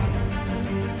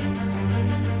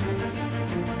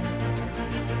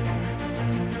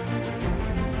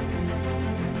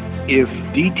If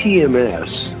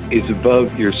DTMS is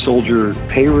above your soldier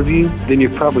pay review, then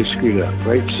you're probably screwed up,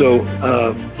 right? So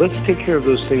let's take care of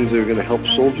those things that are going to help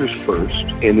soldiers first,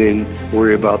 and then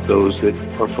worry about those that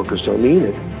are focused on the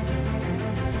unit.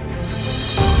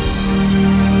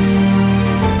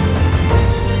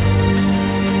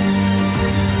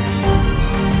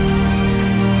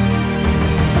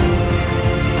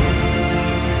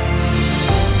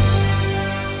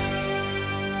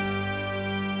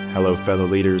 Hello, fellow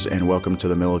leaders, and welcome to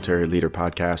the Military Leader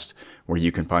Podcast, where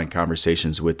you can find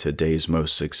conversations with today's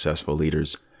most successful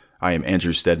leaders. I am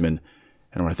Andrew Stedman,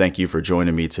 and I want to thank you for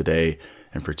joining me today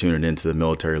and for tuning into the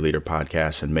Military Leader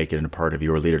Podcast and making it a part of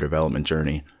your leader development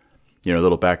journey. You know, a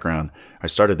little background, I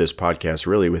started this podcast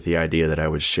really with the idea that I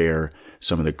would share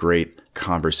some of the great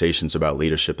conversations about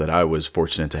leadership that I was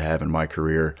fortunate to have in my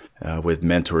career with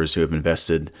mentors who have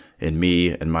invested in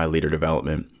me and my leader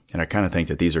development. And I kind of think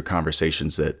that these are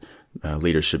conversations that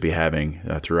leaders should be having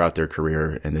throughout their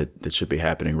career, and that should be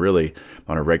happening really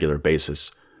on a regular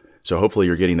basis. So hopefully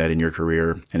you're getting that in your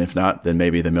career. And if not, then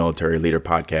maybe the Military Leader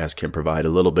Podcast can provide a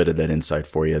little bit of that insight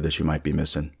for you that you might be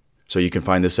missing. So you can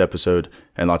find this episode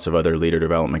and lots of other leader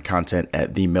development content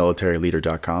at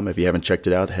themilitaryleader.com. If you haven't checked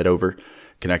it out, head over.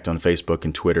 Connect on Facebook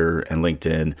and Twitter and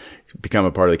LinkedIn. Become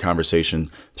a part of the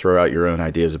conversation. Throw out your own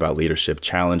ideas about leadership.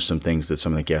 Challenge some things that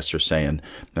some of the guests are saying.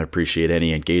 I appreciate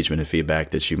any engagement and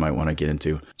feedback that you might want to get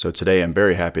into. So today I'm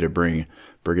very happy to bring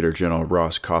Brigadier General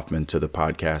Ross Coffman to the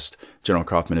podcast. General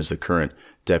Coffman is the current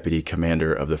Deputy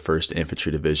Commander of the 1st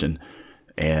Infantry Division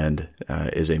and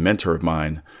is a mentor of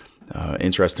mine.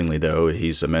 Interestingly, though,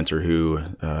 he's a mentor who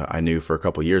I knew for a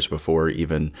couple years before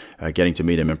even getting to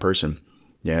meet him in person.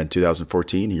 Yeah, in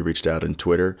 2014, he reached out on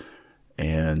Twitter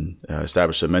and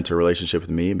established a mentor relationship with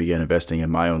me and began investing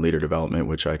in my own leader development,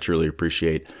 which I truly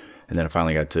appreciate. And then I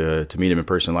finally got to meet him in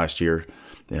person last year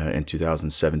in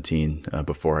 2017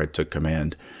 before I took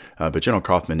command. But General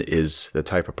Coffman is the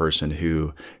type of person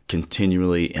who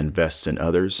continually invests in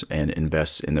others and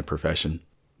invests in the profession.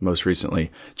 Most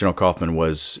recently, General Coffman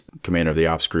was commander of the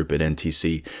ops group at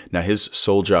NTC. Now, his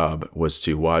sole job was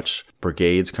to watch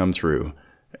brigades come through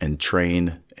and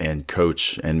train and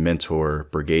coach and mentor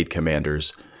brigade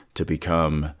commanders to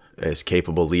become as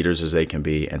capable leaders as they can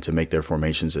be and to make their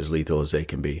formations as lethal as they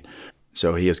can be.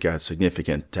 So he has got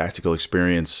significant tactical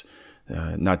experience,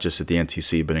 not just at the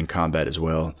NTC, but in combat as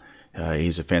well.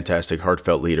 He's a fantastic,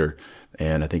 heartfelt leader,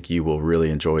 and I think you will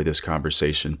really enjoy this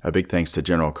conversation. A big thanks to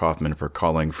General Coffman for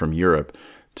calling from Europe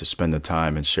to spend the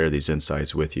time and share these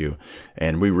insights with you.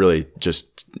 And we really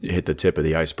just hit the tip of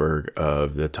the iceberg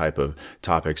of the type of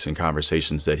topics and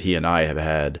conversations that he and I have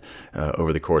had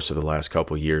over the course of the last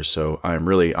couple of years. So I'm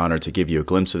really honored to give you a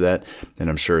glimpse of that. And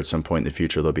I'm sure at some point in the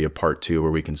future, there'll be a part 2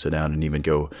 where we can sit down and even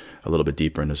go a little bit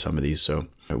deeper into some of these. So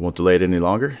I won't delay it any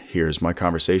longer. Here's my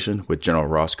conversation with General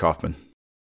Ross Coffman.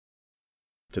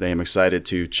 Today, I'm excited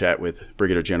to chat with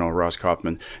Brigadier General Ross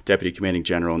Coffman, Deputy Commanding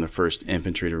General in the 1st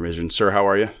Infantry Division. Sir, how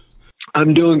are you?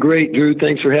 I'm doing great, Drew.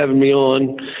 Thanks for having me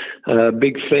on.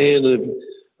 Big fan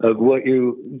of what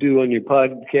you do on your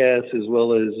podcast, as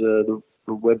well as the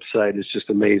website is just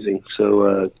amazing.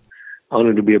 So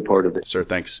honored to be a part of it. Sir,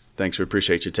 thanks. Thanks. We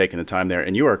appreciate you taking the time there.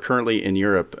 And you are currently in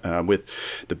Europe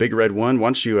with the Big Red One. Why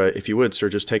don't you, if you would, sir,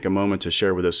 just take a moment to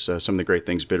share with us some of the great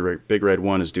things Big Red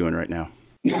One is doing right now.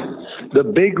 The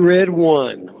Big Red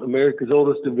One, America's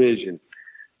oldest division.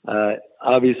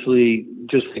 Obviously,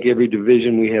 just like every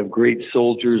division, we have great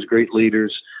soldiers, great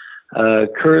leaders.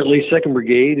 Currently, 2nd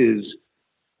Brigade is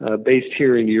based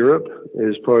here in Europe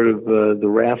as part of the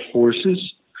RAF forces,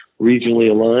 regionally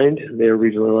aligned. They're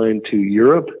regionally aligned to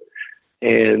Europe,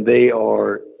 and they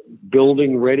are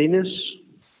building readiness,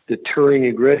 deterring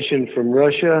aggression from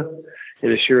Russia,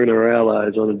 and assuring our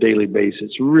allies on a daily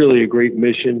basis. Really a great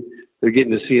mission. They're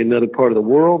getting to see another part of the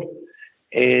world,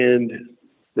 and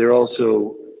they're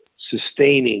also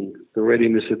sustaining the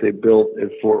readiness that they built at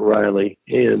Fort Riley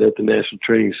and at the National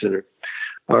Training Center.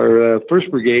 Our 1st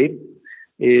Brigade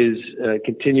is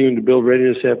continuing to build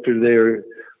readiness after their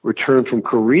return from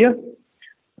Korea,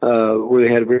 where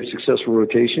they had a very successful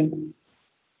rotation,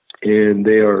 and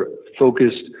they are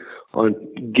focused on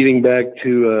getting back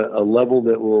to a level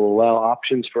that will allow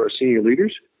options for our senior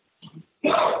leaders.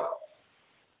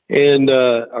 And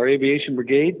our Aviation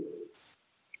Brigade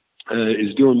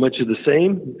is doing much of the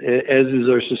same, as is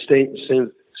our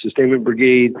Sustainment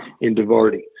Brigade in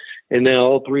Duvarty. And now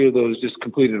all 3 of those just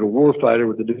completed a warfighter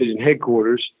with the division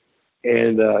headquarters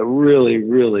and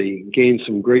really gained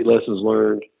some great lessons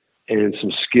learned and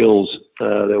some skills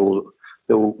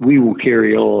that we will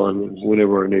carry on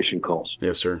whenever our nation calls.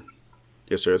 Yes, sir.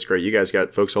 Yes, sir. That's great. You guys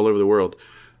got folks all over the world.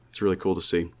 It's really cool to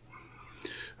see.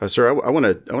 Sir, I want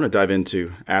to dive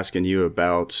into asking you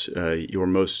about your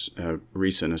most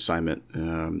recent assignment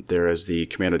there as the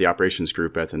commander of the operations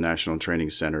group at the National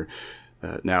Training Center.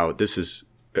 Now, this is,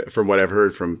 from what I've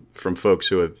heard from folks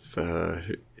who have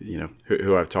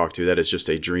who I've talked to, that is just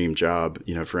a dream job,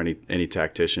 for any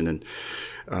tactician. And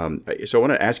so I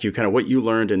want to ask you kind of what you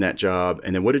learned in that job,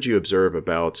 and then what did you observe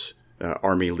about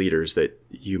Army leaders that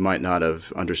you might not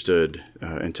have understood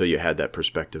until you had that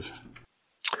perspective?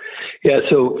 Yeah,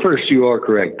 so first, you are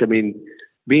correct. I mean,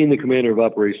 being the commander of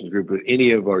operations group at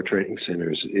any of our training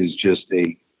centers is just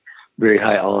a very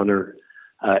high honor.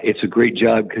 It's a great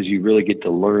job because you really get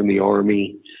to learn the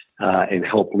Army and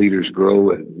help leaders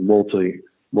grow at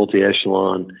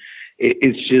multi-echelon.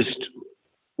 It's just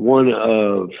one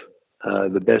of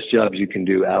the best jobs you can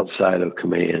do outside of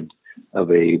command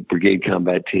of a brigade,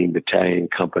 combat team, battalion,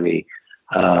 company.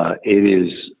 It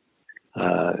is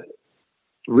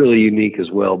really unique as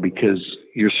well because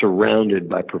you're surrounded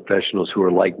by professionals who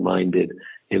are like-minded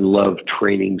and love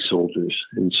training soldiers.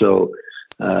 And so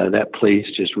that place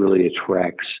just really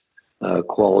attracts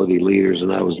quality leaders,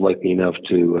 and I was lucky enough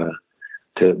to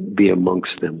be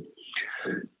amongst them.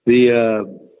 I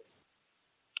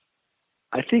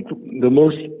think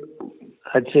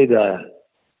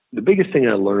the biggest thing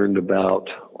I learned about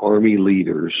Army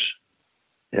leaders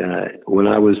when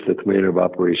I was the commander of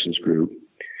operations group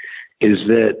is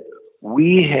that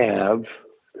we have,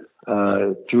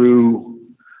 through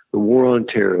the war on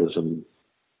terrorism,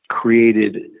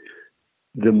 created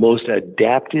the most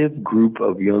adaptive group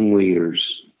of young leaders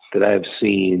that I have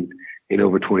seen in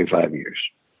over 25 years.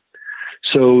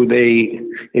 So they,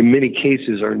 in many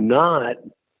cases, are not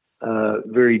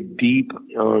very deep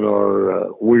on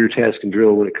our warrior task and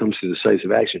drill when it comes to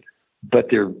decisive action,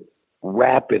 but they're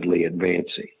rapidly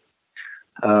advancing.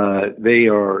 They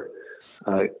are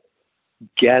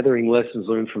gathering lessons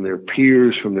learned from their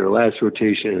peers, from their last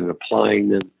rotation, and applying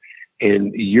them.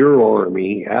 And your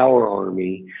Army, our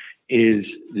Army, is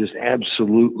just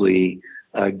absolutely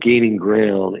gaining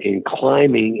ground and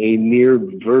climbing a near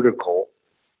vertical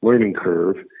learning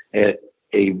curve at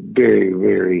a very,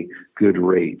 very good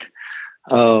rate.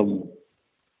 Now,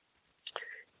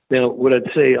 what I'd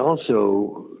say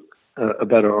also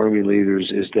about our Army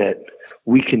leaders is that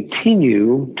we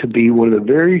continue to be one of the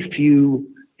very few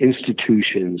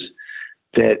institutions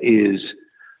that is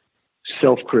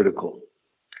self-critical.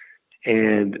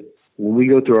 And when we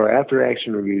go through our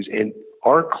after-action reviews, and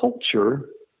our culture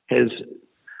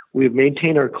we have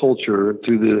maintained our culture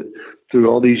through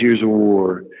all these years of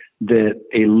war, that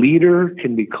a leader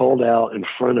can be called out in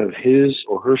front of his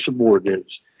or her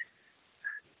subordinates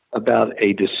about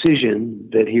a decision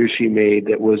that he or she made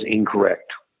that was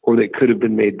incorrect or that could have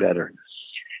been made better.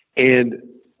 And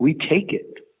we take it,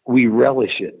 we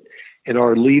relish it. And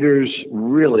our leaders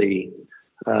really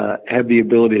have the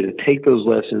ability to take those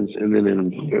lessons and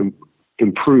then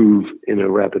improve in a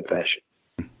rapid fashion.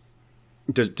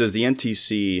 Does the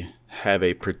NTC have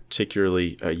a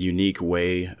particularly unique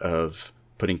way of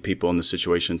putting people in the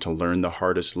situation to learn the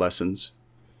hardest lessons?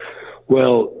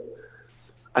 Well,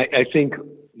 I think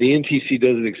the NTC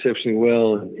does it exceptionally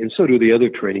well, and so do the other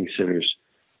training centers.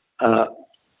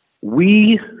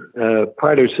 We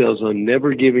pride ourselves on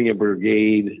never giving a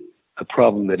brigade a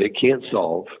problem that it can't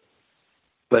solve,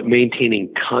 but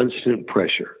maintaining constant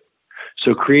pressure.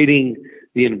 So creating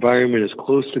the environment as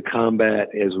close to combat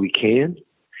as we can,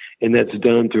 and that's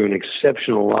done through an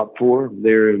exceptional Op 4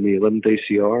 there in the 11th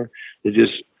ACR that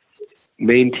just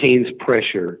maintains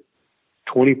pressure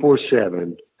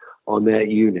 24/7 on that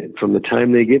unit from the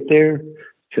time they get there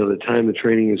till the time the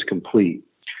training is complete.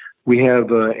 We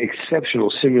have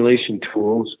exceptional simulation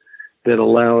tools that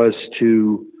allow us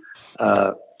to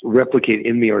replicate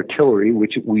enemy artillery,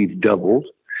 which we've doubled.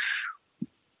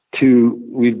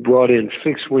 We've brought in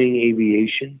fixed-wing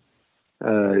aviation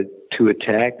to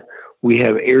attack. We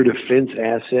have air defense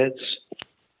assets.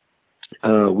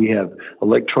 We have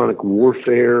electronic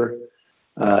warfare,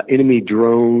 enemy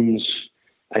drones.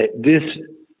 This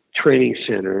training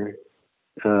center,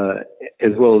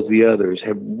 as well as the others,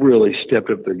 have really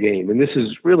stepped up their game. And this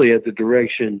is really at the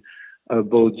direction of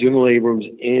both General Abrams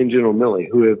and General Milley,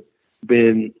 who have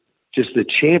been just the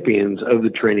champions of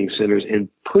the training centers and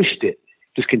pushed it,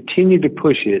 just continue to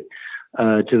push it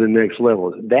to the next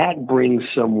level. That brings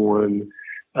someone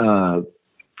to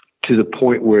the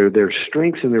point where their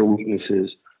strengths and their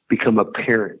weaknesses become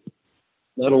apparent,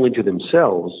 not only to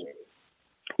themselves,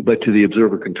 but to the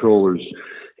observer controllers,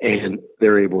 and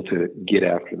they're able to get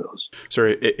after those.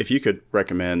 Sir, if you could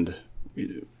recommend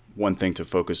one thing to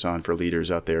focus on for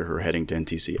leaders out there who are heading to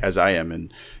NTC, as I am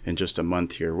in just a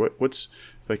month here? What's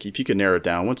like, if you could narrow it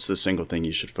down, what's the single thing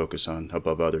you should focus on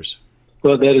above others?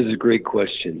 Well, that is a great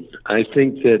question. I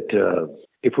think that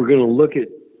if we're going to look at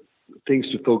things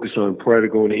to focus on prior to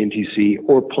going to NTC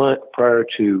or prior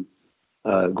to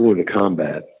going to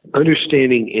combat,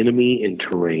 understanding enemy and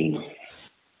terrain,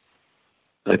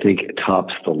 I think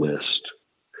tops the list.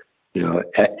 You know,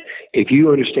 if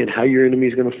you understand how your enemy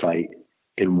is going to fight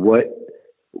and what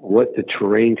the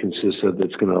terrain consists of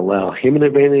that's going to allow him an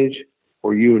advantage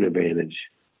or you an advantage,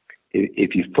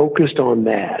 if you focused on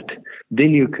that, then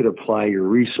you could apply your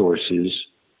resources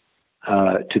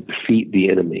to defeat the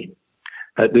enemy.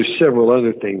 There's several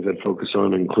other things I'd focus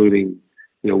on, including,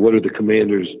 you know, what are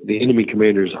the enemy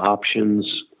commander's options?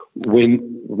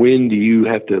 When do you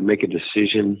have to make a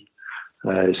decision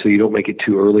so you don't make it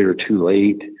too early or too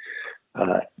late?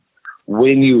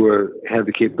 When you have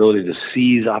the capability to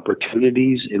seize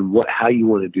opportunities and how you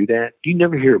want to do that. You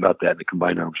never hear about that in the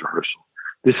combined arms rehearsal.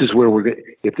 This is where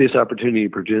if this opportunity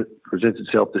presents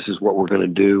itself, this is what we're going to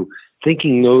do.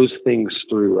 Thinking those things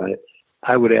through,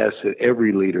 I would ask that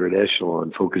every leader at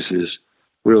Echelon focuses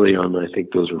really on, I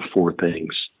think those are 4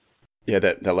 things. Yeah,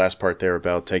 that last part there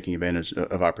about taking advantage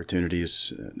of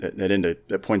opportunities,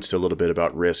 that points to a little bit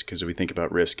about risk, because we think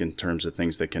about risk in terms of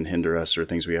things that can hinder us or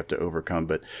things we have to overcome.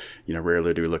 But, you know,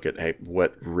 rarely do we look at, hey,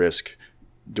 what risk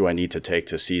do I need to take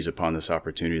to seize upon this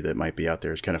opportunity that might be out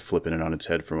there? It's kind of flipping it on its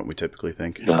head from what we typically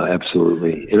think.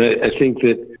 Absolutely. And I think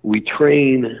that we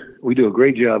do a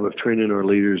great job of training our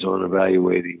leaders on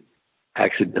evaluating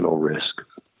accidental risk.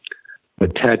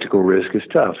 But tactical risk is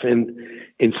tough.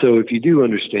 And so if you do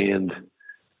understand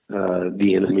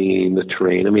the enemy and the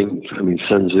terrain, I mean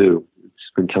Sun Tzu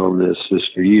has been telling this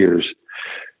for years.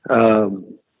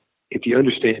 If you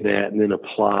understand that and then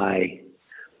apply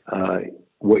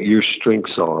what your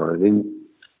strengths are, then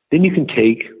you can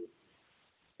take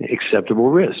acceptable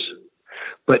risks.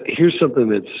 But here's something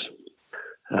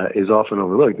that's is often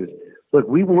overlooked. Look,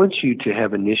 we want you to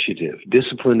have initiative,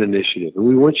 disciplined initiative, and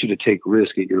we want you to take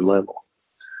risk at your level.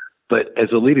 But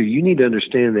as a leader, you need to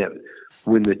understand that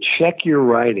when the check you're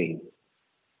writing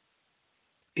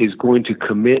is going to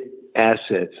commit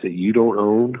assets that you don't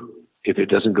own, if it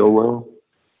doesn't go well,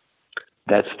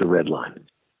 that's the red line.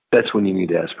 That's when you need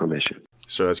to ask permission.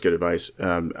 So that's good advice.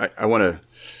 I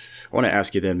want to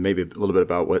ask you then maybe a little bit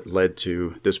about what led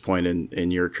to this point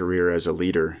in your career as a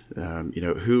leader.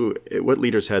 What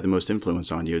leaders had the most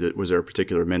influence on you? Was there a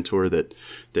particular mentor that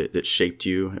shaped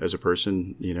you as a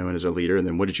person, you know, and as a leader? And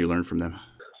then what did you learn from them?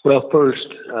 Well, first,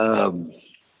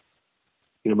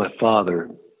 my father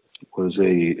was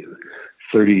a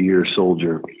 30-year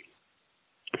soldier,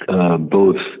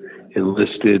 both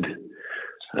enlisted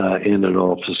and an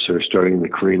officer, starting in the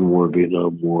Korean War,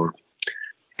 Vietnam War.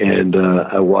 And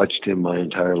I watched him my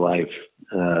entire life,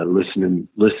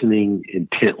 listening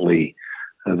intently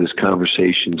of his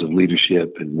conversations of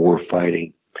leadership and war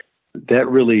fighting. That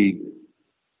really,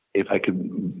 if I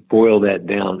could boil that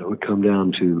down, it would come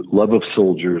down to love of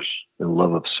soldiers and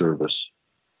love of service.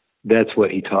 That's what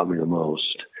he taught me the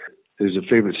most. There's a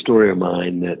favorite story of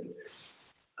mine that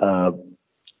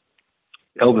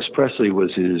Elvis Presley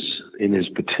was in his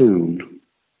platoon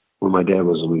when my dad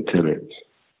was a lieutenant.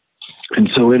 And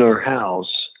so in our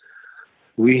house,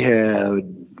 we had,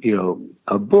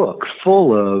 a book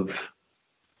full of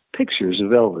pictures of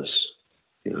Elvis,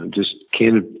 just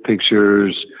candid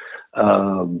pictures,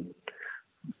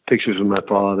 pictures of my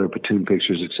father, platoon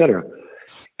pictures, etc.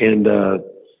 And at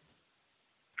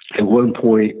one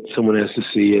point, someone asked to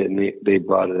see it, and they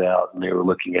brought it out, and they were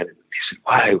looking at it. And they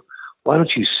said, why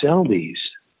don't you sell these?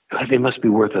 They must be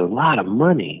worth a lot of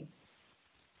money.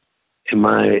 And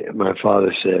my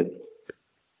father said,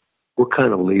 what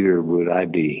kind of leader would I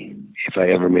be if I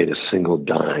ever made a single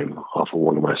dime off of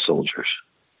one of my soldiers?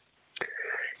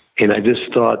 And I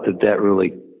just thought that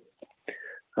really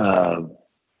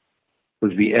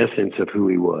was the essence of who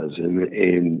he was.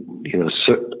 And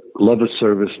love of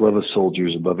service, love of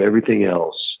soldiers above everything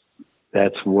else.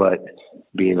 That's what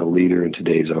being a leader in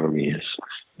today's Army is.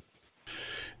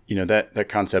 That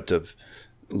concept of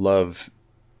love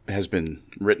has been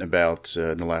written about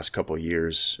in the last couple of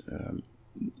years,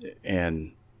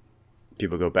 and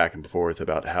people go back and forth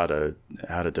about how to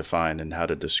define and how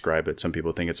to describe it. Some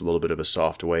people think it's a little bit of a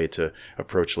soft way to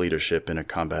approach leadership in a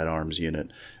combat arms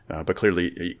unit, but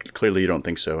clearly you don't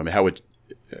think so. I mean, how would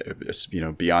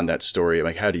beyond that story,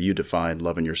 like, how do you define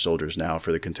loving your soldiers now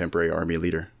for the contemporary Army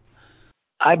leader?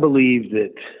 I believe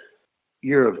that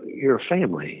you're a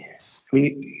family. I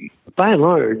mean, by and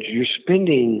large, you're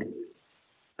spending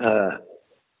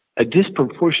a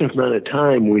disproportionate amount of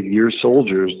time with your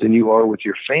soldiers than you are with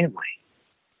your family.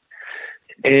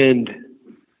 And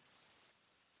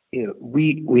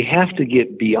we have to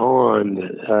get beyond.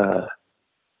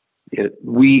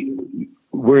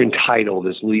 We're entitled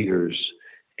as leaders,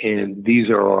 and these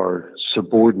are our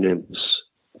subordinates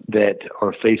that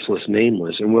are faceless,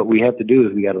 nameless. And what we have to do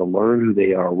is we got to learn who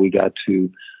they are. We got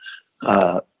to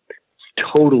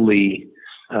totally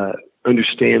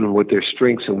understand what their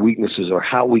strengths and weaknesses are,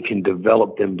 how we can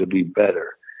develop them to be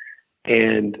better.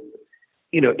 And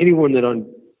anyone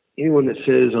that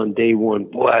says on day one,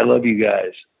 "Boy, I love you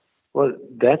guys," well,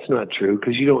 that's not true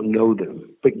because you don't know them.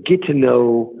 But get to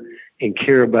know and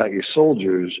care about your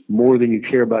soldiers more than you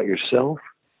care about yourself.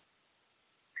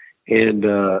 And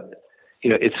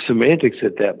it's semantics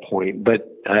at that point. But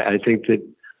I think that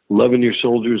loving your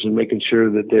soldiers and making sure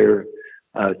that they're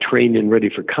trained and ready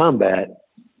for combat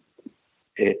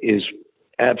is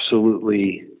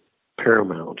absolutely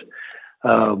paramount.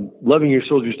 Loving your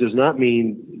soldiers does not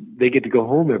mean they get to go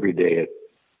home every day at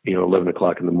 11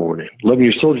 o'clock in the morning. Loving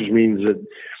your soldiers means that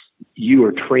you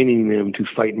are training them to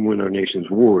fight and win our nation's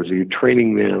wars. You're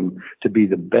training them to be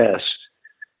the best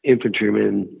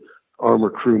infantrymen,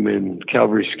 armor crewmen,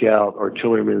 cavalry scout,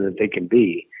 artillerymen that they can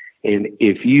be. And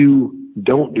if you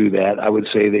don't do that, I would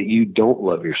say that you don't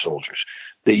love your soldiers,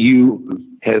 that you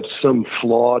have some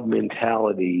flawed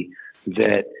mentality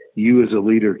that you as a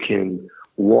leader can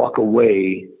walk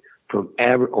away from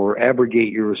or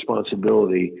abrogate your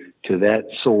responsibility to that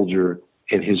soldier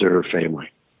and his or her family.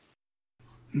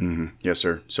 Mm-hmm. Yes,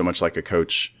 sir. So much like a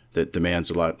coach that demands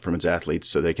a lot from its athletes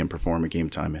so they can perform at game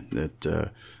time,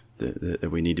 that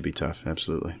we need to be tough.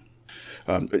 Absolutely.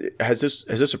 Has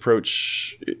this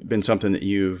approach been something that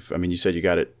you said you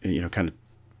got it, kind of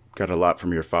got a lot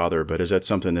from your father, but is that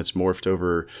something that's morphed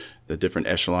over the different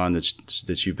echelon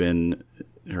that you've been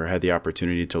or had the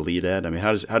opportunity to lead at? I mean,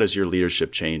 how does your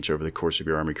leadership change over the course of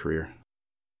your Army career?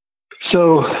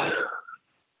 So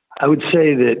I would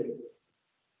say that,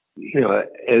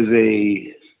 as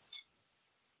a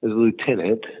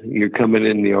lieutenant, you're coming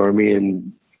in the Army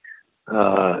and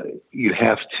you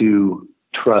have to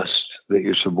trust that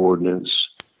your subordinates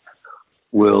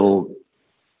will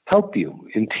help you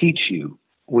and teach you.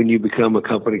 When you become a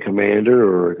company commander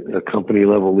or a company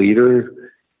level leader,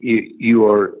 you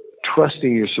are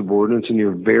trusting your subordinates and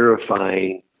you're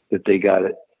verifying that they got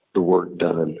the work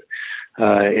done.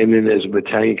 And then as a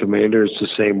battalion commander, it's the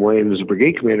same way. And as a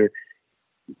brigade commander,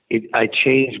 I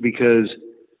changed because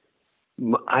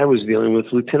I was dealing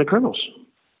with lieutenant colonels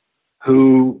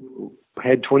who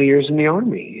had 20 years in the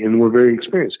Army and were very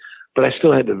experienced, but I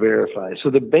still had to verify. So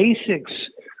the basics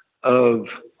of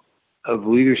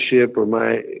leadership or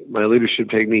my leadership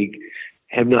technique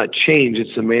have not changed.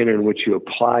 It's the manner in which you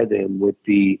apply them with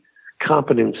the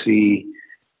competency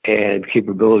and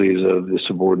capabilities of the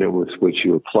subordinate with which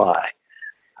you apply.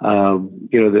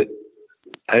 That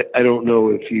I don't know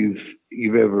if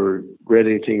you've ever read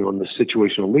anything on the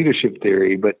situational leadership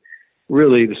theory, but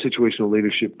really the situational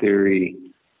leadership theory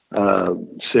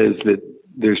says that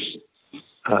there's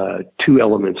two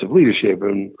elements of leadership,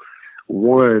 and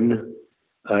one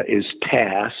is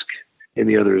task and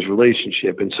the other is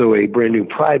relationship. And so a brand new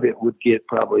private would get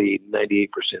probably 98%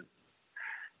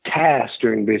 task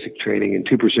during basic training and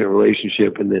 2%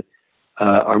 relationship, and that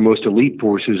our most elite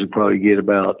forces would probably get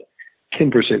about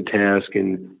 10% task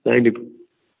and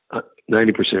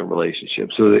 90% relationship.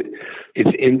 So that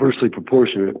it's inversely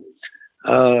proportionate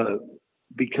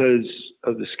because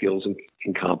of the skills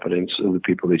and competence of the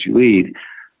people that you lead.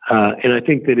 And I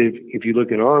think that if you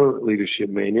look at our leadership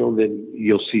manual, then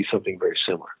you'll see something very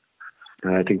similar.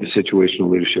 I think the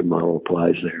situational leadership model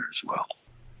applies there as well.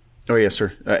 Oh, yes,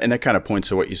 sir. And that kind of points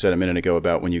to what you said a minute ago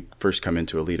about when you first come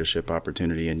into a leadership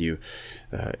opportunity and you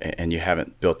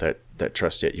haven't built that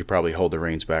trust yet, you probably hold the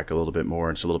reins back a little bit more.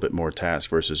 And it's a little bit more task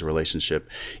versus relationship.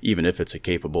 Even if it's a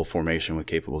capable formation with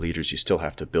capable leaders, you still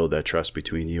have to build that trust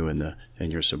between you and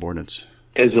your subordinates.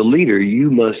 As a leader, you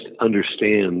must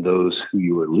understand those who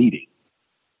you are leading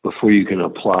before you can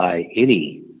apply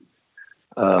any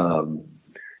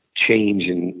change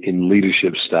in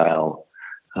leadership style.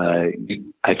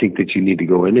 I think that you need to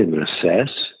go in and assess,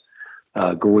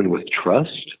 go in with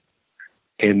trust,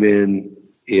 and then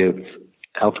if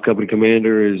Alpha Company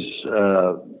Commander is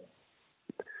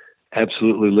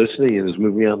absolutely listening and is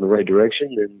moving out in the right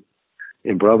direction,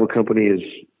 and Bravo Company is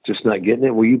just not getting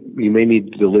it, well, you may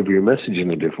need to deliver your message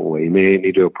in a different way. You may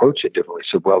need to approach it differently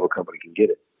so Bravo Company can get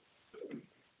it.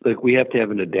 Like, we have to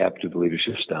have an adaptive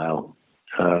leadership style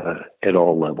at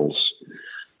all levels.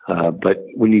 But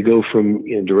when you go from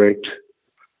direct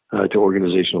to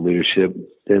organizational leadership,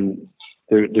 then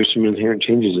there's some inherent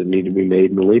changes that need to be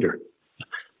made in the leader.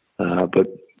 But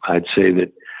I'd say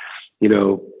that,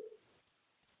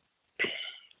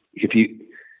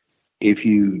 if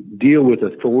you deal with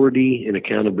authority and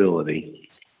accountability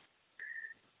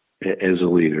as a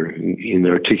leader, and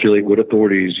articulate what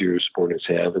authorities your subordinates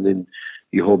have, and then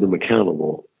you hold them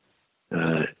accountable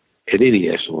at any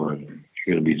echelon,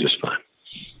 you're going to be just fine.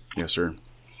 Yes, sir.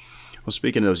 Well,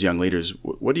 speaking of those young leaders,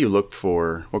 what do you look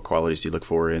for? What qualities do you look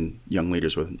for in young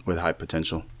leaders with high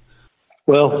potential?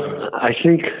 Well, I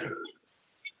think,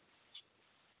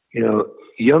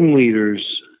 young leaders,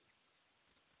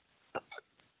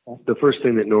 the first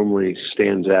thing that normally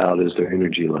stands out is their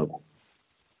energy level.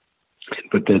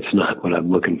 But that's not what I'm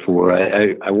looking for.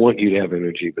 I want you to have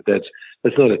energy, but that's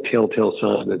not a telltale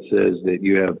sign that says that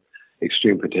you have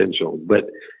extreme potential. But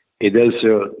it does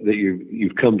show that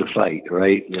you've come to fight,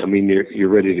 right? I mean, you're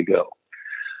ready to go.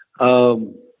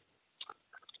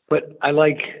 But I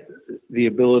like the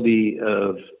ability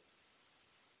of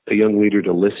a young leader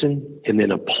to listen and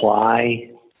then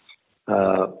apply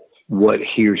what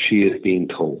he or she is being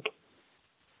told.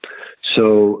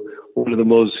 So one of the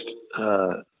most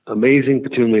amazing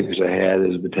platoon leaders I had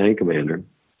as a battalion commander,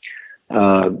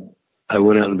 I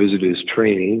went out and visited his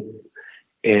training,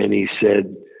 and he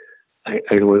said, I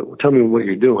go, tell me what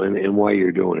you're doing and why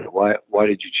you're doing it. Why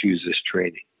did you choose this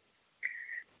training?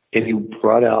 And he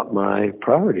brought out my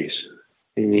priorities.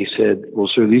 And he said, well,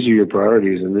 sir, these are your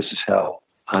priorities, and this is how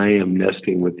I am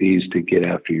nesting with these to get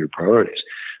after your priorities.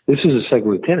 This is a second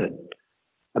lieutenant.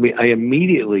 I mean, I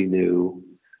immediately knew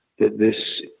that this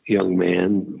young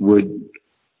man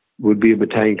would be a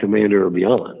battalion commander or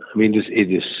beyond. I mean, it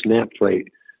just snapped right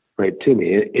to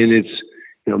me. And it's,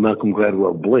 Malcolm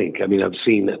Gladwell blink. I mean, I've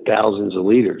seen thousands of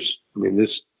leaders. I mean,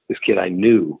 this kid I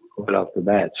knew right off the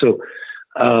bat. So,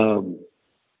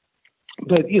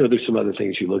 but, there's some other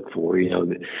things you look for.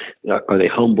 Are they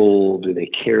humble? Do they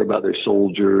care about their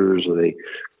soldiers? Are they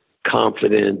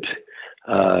confident?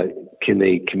 Can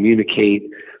they communicate?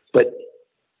 But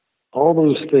all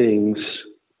those things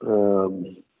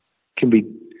can be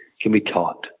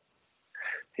taught.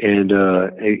 And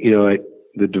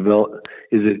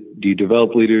do you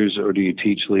develop leaders or do you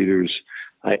teach leaders?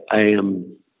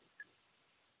 I'm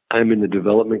in the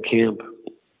development camp,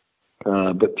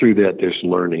 but through that there's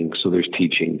learning, so there's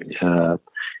teaching, and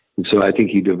so I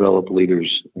think you develop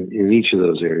leaders in each of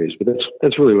those areas. But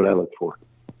that's really what I look for.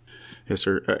 Yes,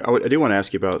 sir. I do want to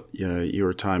ask you about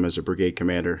your time as a brigade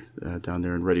commander down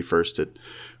there in Ready First at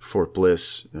Fort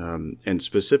Bliss, and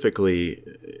specifically,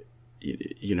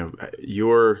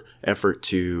 your effort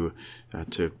to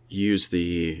use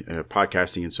the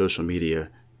podcasting and social media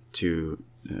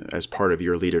as part of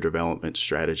your leader development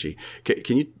strategy.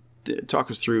 Can you talk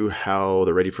us through how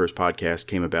the Ready First podcast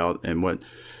came about and what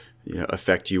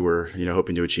effect you were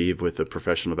hoping to achieve with the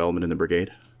professional development in the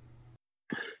brigade?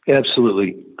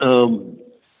 Absolutely.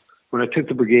 When I took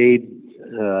the brigade,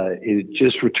 it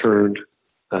just returned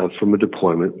from a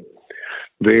deployment,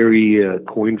 very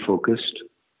coin focused.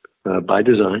 By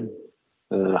design,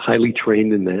 highly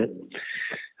trained in that.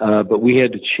 But we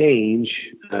had to change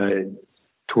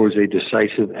towards a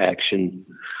decisive action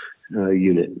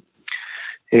unit.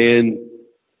 And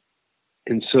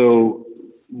so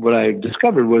what I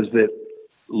discovered was that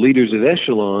leaders at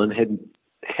Echelon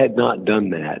had not done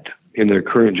that in their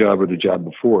current job or the job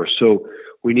before. So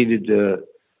we needed to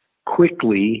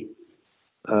quickly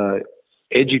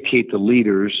educate the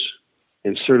leaders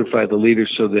and certify the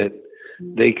leaders so that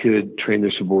they could train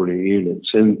their subordinate units.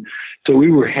 And so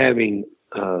we were having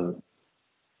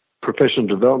professional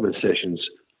development sessions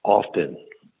often.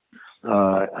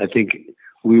 I think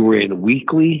we were in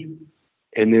weekly,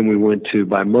 and then we went to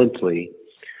bi-monthly.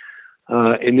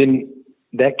 And then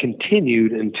that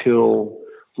continued until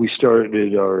we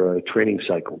started our training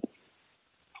cycle.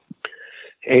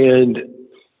 And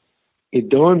it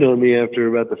dawned on me after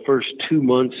about the first 2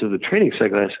 months of the training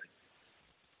cycle, I said,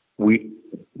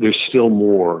 there's still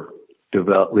more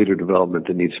leader development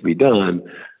that needs to be done,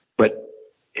 but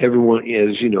everyone,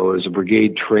 as a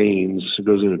brigade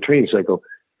goes in a training cycle,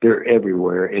 they're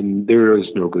everywhere, and there is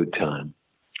no good time,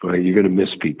 right? You're going to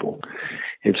miss people.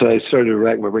 And so I started to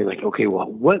rack my brain like, okay,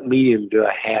 well, what medium do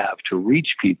I have to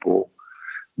reach people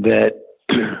that,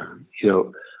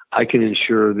 I can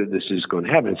ensure that this is going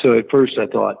to happen? So at first I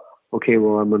thought, okay,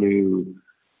 well, I'm going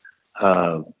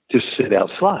to just send out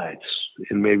slides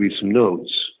and maybe some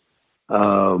notes.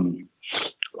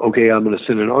 Okay, I'm going to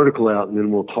send an article out, and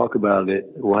then we'll talk about it.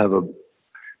 We'll have a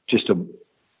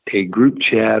group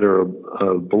chat or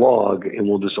a blog, and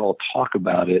we'll just all talk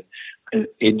about it.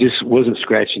 It just wasn't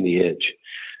scratching the itch.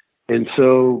 And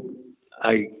so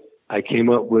I I came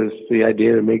up with the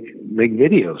idea to make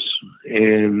videos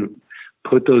and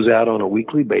put those out on a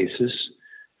weekly basis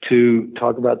to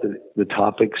talk about the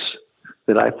topics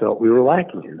that I felt we were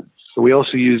lacking in. So we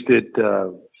also used it.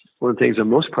 One of the things I'm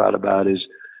most proud about is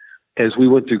as we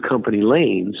went through company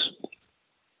lanes,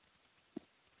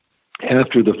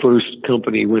 after the first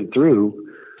company went through,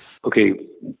 okay,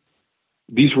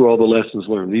 these were all the lessons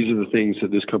learned. These are the things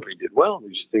that this company did well.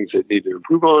 These are things that need to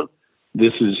improve on.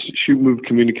 This is shoot, move,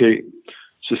 communicate,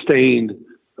 sustain,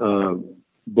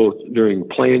 both during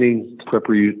planning,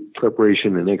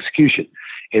 preparation, and execution.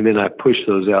 And then I pushed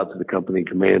those out to the company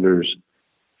commanders.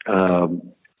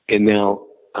 And now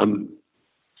I'm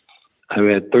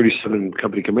at 37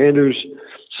 company commanders.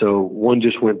 So one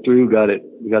just went through,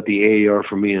 got the AAR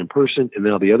from me in person, and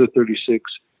now the other 36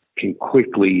 can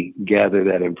quickly gather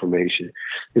that information.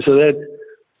 And so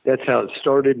that's how it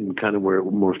started and kind of where it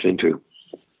morphed into.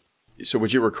 So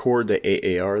would you record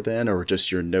the AAR then, or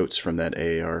just your notes from that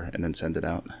AAR and then send it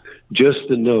out? Just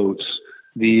the notes.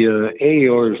 The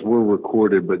AARs were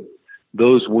recorded, but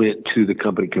those went to the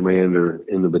company commander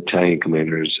and the battalion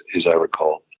commanders, as I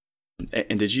recall.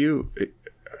 And did you,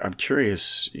 I'm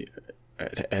curious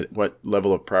at what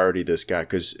level of priority this got,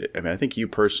 because I think you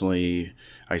personally,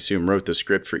 I assume, wrote the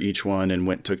script for each one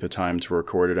and took the time to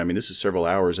record it. I mean, this is several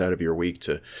hours out of your week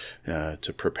to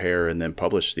prepare and then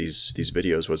publish these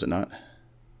videos, was it not?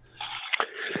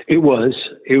 It was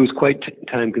quite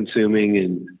time consuming,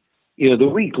 and the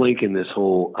weak link in this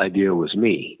whole idea was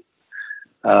me.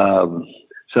 So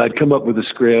I'd come up with a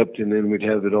script, and then we'd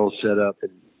have it all set up,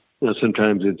 and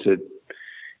sometimes it's at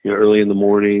early in the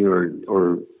morning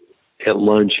or at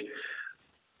lunch,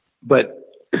 but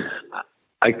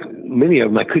many of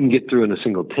them I couldn't get through in a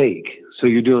single take. So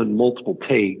you're doing multiple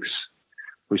takes,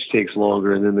 which takes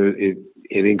longer, and then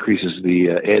it increases the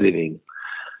editing.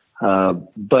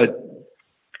 But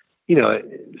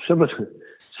some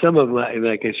of my,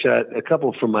 like I shot a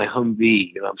couple from my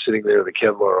Humvee, and I'm sitting there with the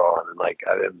Kevlar on, and like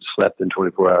I haven't slept in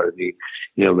 24 hours.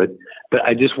 But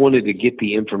I just wanted to get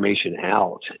the information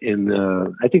out, and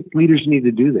I think leaders need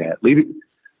to do that.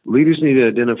 Leaders need to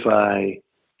identify,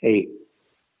 hey,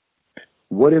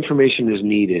 what information is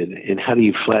needed, and how do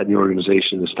you flatten the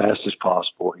organization as fast as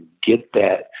possible and get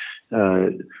that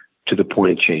to the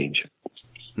point of change.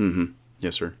 Mm-hmm.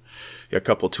 Yes, sir. Yeah, a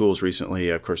couple of tools recently.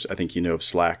 Of course, I think you know of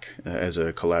Slack as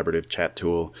a collaborative chat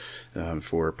tool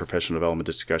for professional development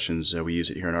discussions. We use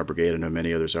it here in our brigade. I know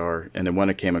many others are. And then one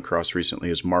I came across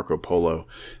recently is Marco Polo.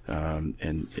 I'm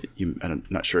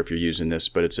not sure if you're using this,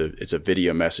 but it's a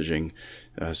video messaging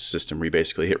system where you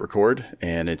basically hit record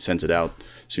and it sends it out.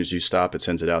 As soon as you stop, it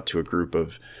sends it out to a group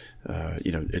of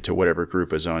to whatever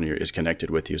group is connected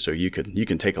with you. So you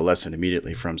can take a lesson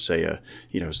immediately from, say,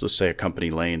 let's say a company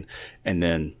lane, and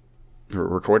then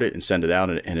record it and send it out,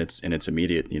 and it's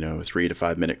immediate, 3 to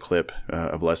 5 minute clip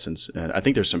of lessons. And I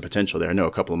think there's some potential there. I know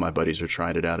a couple of my buddies are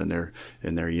trying it out in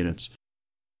their units.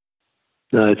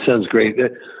 No, it sounds great.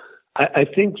 I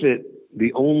think that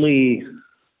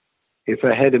if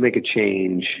I had to make a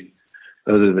change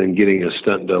other than getting a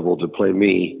stunt double to play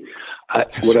me,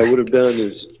 what I would have done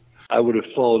is I would have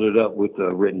followed it up with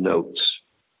written notes,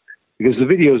 because the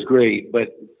video is great,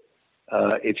 but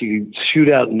if you shoot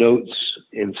out notes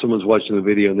and someone's watching the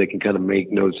video and they can kind of make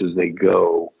notes as they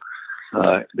go,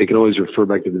 they can always refer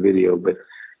back to the video, but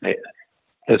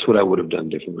that's what I would have done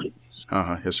differently.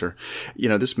 Yes, sir.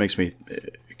 This makes me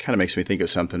think of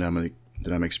something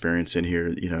that I'm experiencing here,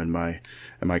 in my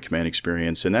command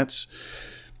experience. And that's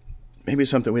maybe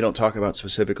something we don't talk about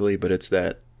specifically, but it's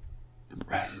that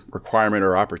requirement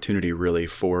or opportunity really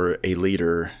for a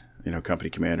leader, company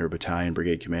commander, battalion,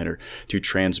 brigade commander, to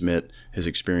transmit his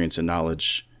experience and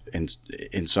knowledge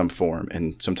in some form.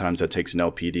 And sometimes that takes an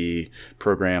LPD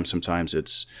program. Sometimes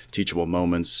it's teachable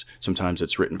moments. Sometimes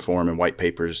it's written form and white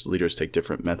papers. Leaders take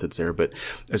different methods there. But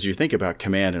as you think about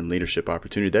command and leadership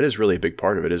opportunity, that is really a big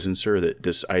part of it, isn't it, sir? That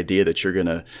this idea that you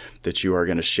are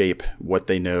gonna shape what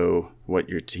they know, what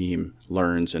your team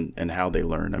learns, and how they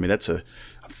learn. I mean, it's a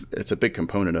big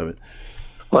component of it.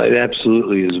 Well, it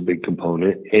absolutely is a big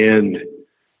component. And,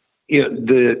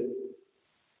 the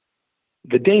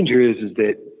danger is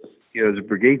that, as a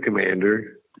brigade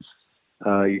commander,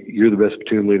 you're the best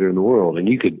platoon leader in the world, and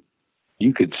you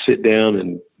could sit down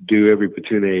and do every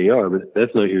platoon AAR, but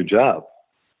that's not your job,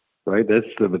 right? That's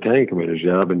the battalion commander's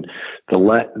job. And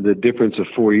the difference of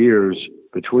 4 years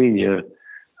between you,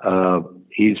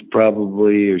 he's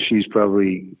probably or she's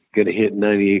probably going to hit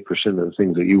 98% of the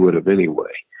things that you would have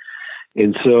anyway.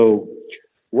 And so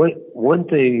one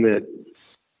thing that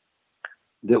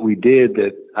we did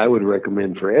that I would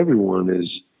recommend for everyone is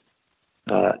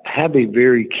have a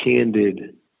very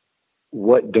candid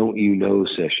what don't you know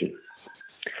session.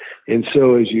 And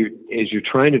so as you're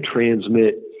trying to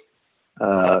transmit,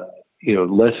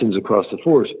 lessons across the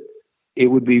force, it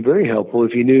would be very helpful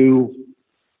if you knew,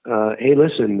 hey,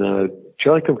 listen,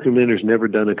 Charlie Company Commander's never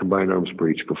done a combined arms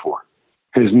breach before.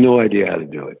 Has no idea how to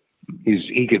do it.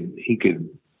 He could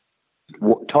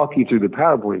talk you through the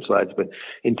PowerPoint slides, but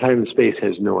in time and space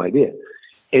has no idea.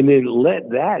 And then let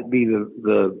that be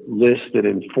the list that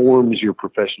informs your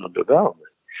professional development.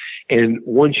 And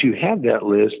once you have that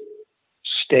list,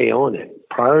 stay on it,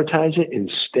 prioritize it, and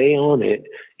stay on it,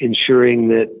 ensuring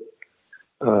that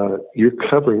you're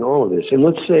covering all of this. And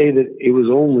let's say that it was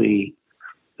only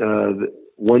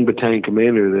one battalion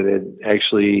commander that had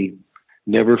actually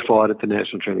never fought at the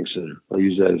National Training Center. I'll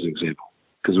use that as an example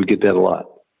because we get that a lot.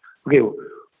 Okay,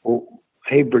 well,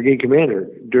 hey, brigade commander,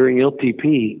 during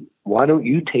LTP, why don't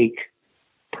you take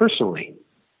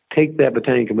that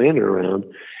battalion commander around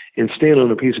and stand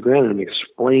on a piece of ground and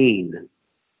explain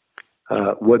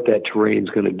what that terrain is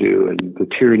going to do and the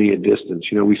tyranny of distance.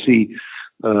 We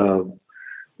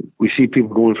see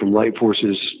people going from light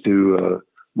forces to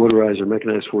motorized or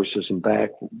mechanized forces and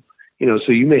back.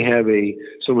 So you may have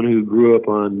someone who grew up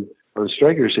on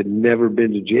Strikers had never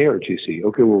been to JRTC.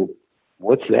 Okay, well,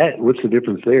 what's that? What's the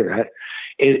difference there?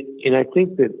 And I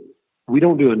think that we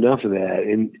don't do enough of that.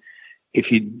 And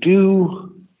if you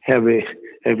do have a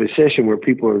session where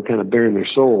people are kind of bearing their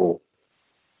soul,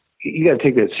 you got to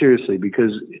take that seriously,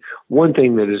 because one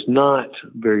thing that is not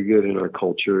very good in our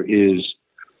culture is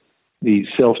the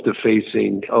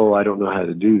self-defacing, oh, I don't know how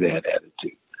to do that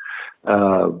attitude.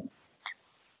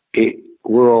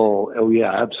 We're all, oh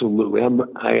yeah, absolutely.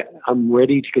 I'm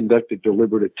ready to conduct a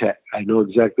deliberate attack. I know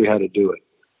exactly how to do it.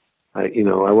 I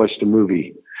watched a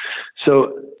movie.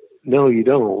 So no, you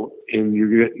don't, and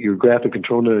your graphic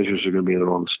control measures are going to be in the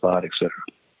wrong spot, et cetera.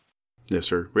 Yes,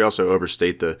 sir. We also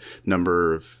overstate the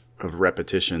number of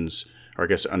repetitions, or I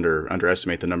guess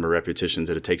underestimate the number of repetitions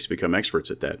that it takes to become experts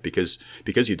at that, because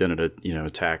you've done it,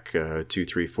 attack 2,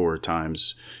 3, 4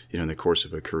 times, in the course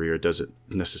of a career. It doesn't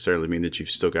necessarily mean that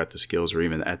you've still got the skills or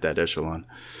even at that echelon.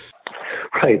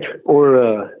 Right.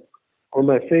 Or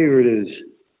my favorite is,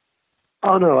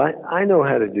 oh no, I know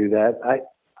how to do that.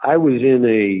 I was in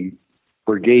a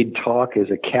brigade talk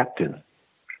as a captain.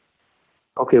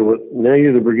 Okay, well, now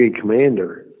you're the brigade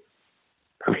commander.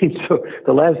 I mean, so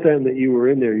the last time that you were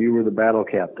in there, you were the battle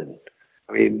captain.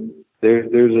 I mean, there's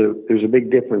a big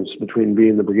difference between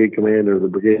being the brigade commander or the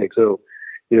brigade XO.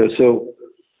 So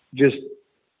just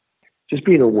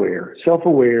being aware,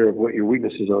 self-aware of what your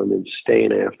weaknesses are, and then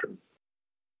staying after them.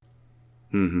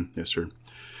 Mm-hmm. Yes, sir.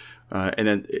 And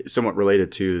then somewhat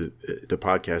related to the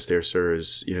podcast there, sir,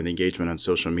 is, the engagement on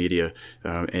social media.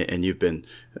 And you've been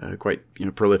quite,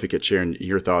 prolific at sharing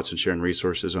your thoughts and sharing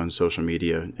resources on social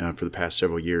media for the past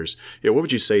several years. What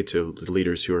would you say to the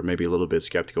leaders who are maybe a little bit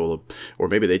skeptical, or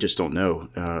maybe they just don't know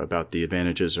about the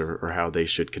advantages or how they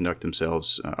should conduct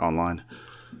themselves online?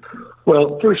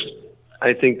 Well, first,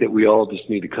 I think that we all just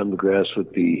need to come to grasp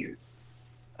with the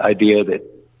idea that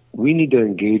we need to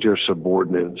engage our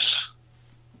subordinates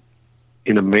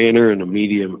in a manner and a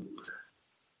medium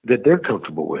that they're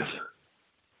comfortable with,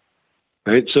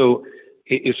 right? So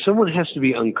if someone has to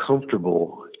be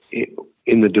uncomfortable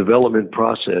in the development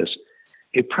process,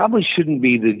 it probably shouldn't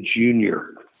be the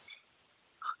junior.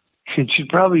 It should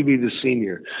probably be the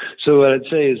senior. So what I'd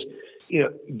say is,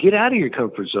 get out of your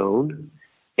comfort zone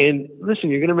and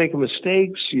listen, you're going to make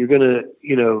mistakes. You're going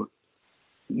to,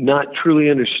 not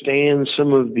truly understand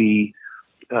some of the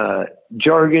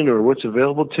jargon or what's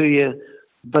available to you,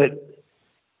 but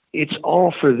it's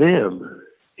all for them.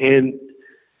 And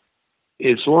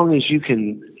as long as you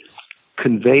can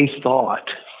convey thought,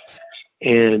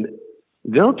 and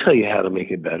they'll tell you how to make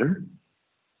it better.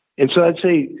 And so I'd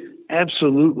say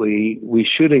absolutely we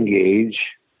should engage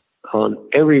on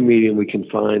every medium we can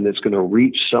find that's going to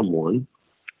reach someone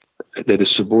that is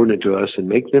subordinate to us and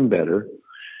make them better.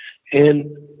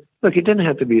 And look, it doesn't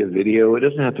have to be a video. It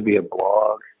doesn't have to be a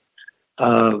blog.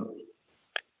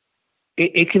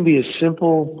 It can be as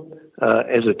simple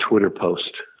as a Twitter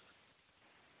post.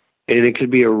 And it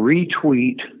could be a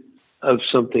retweet of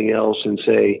something else and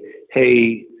say,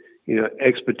 hey,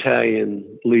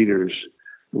 ex-battalion leaders,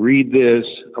 read this.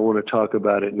 I want to talk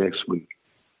about it next week.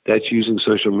 That's using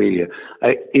social media.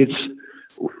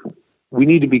 We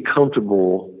need to be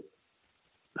comfortable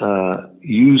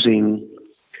using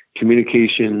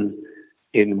communication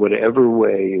in whatever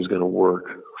way is going to work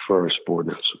for our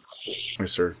subordinates.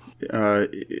 Yes, sir.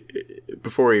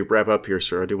 Before we wrap up here,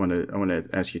 sir, I want to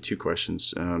ask you 2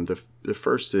 questions. The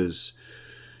first is,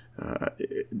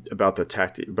 about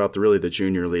the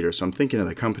junior leader. So I'm thinking of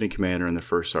the company commander and the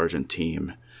first sergeant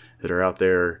team that are out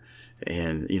there.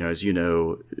 And, as you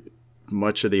know,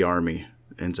 much of the Army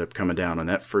ends up coming down on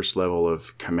that first level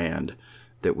of command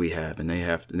that we have. And they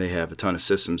have a ton of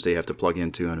systems they have to plug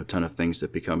into and a ton of things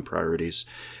that become priorities.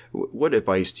 What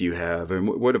advice do you have? And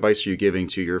what advice are you giving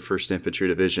to your 1st Infantry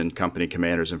Division company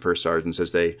commanders and first sergeants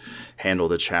as they handle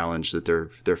the challenge that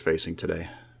they're facing today?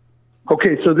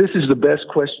 Okay, so this is the best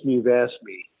question you've asked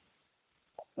me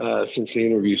since the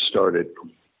interview started.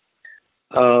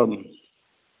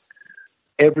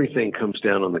 Everything comes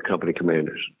down on the company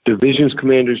commanders. Divisions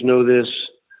commanders know this.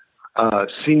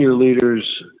 Senior leaders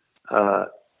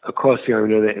across the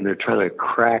Army know that, and they're trying to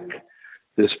crack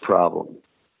this problem.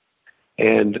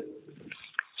 And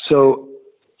so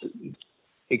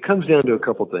it comes down to a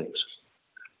couple things.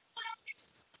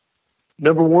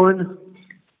 Number one,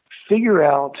 figure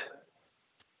out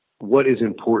what is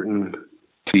important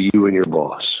to you and your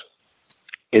boss,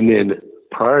 and then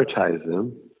prioritize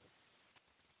them,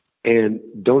 and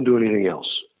don't do anything else.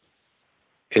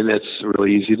 And that's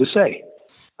really easy to say,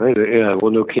 right? Yeah,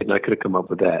 well, no kidding, I could have come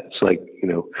up with that. It's like,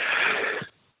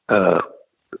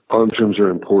 arms rooms are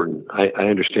important. I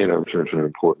understand arms rooms are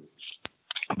important.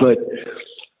 But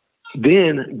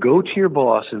then go to your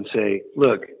boss and say,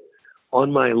 look,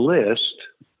 on my list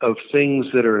of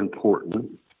things that are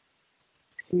important,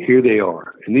 here they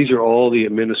are. And these are all the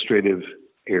administrative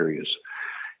areas.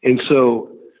 And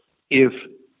so if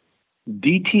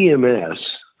DTMS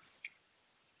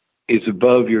is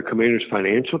above your commander's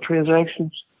financial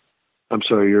transactions,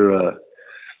 your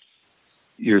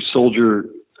soldier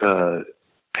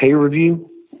pay review,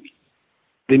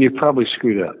 then you're probably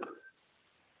screwed up,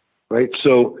 right?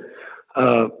 So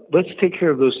let's take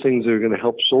care of those things that are going to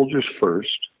help soldiers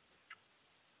first,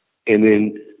 and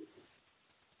then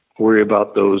worry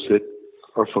about those that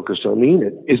are focused on the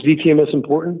unit. Is DTMS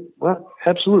important? Well,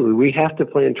 absolutely. We have to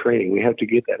plan training. We have to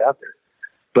get that out there.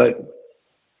 But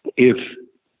if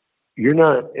you're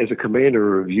not, as a commander,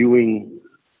 reviewing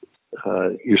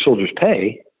your soldiers'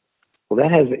 pay, well,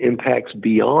 that has impacts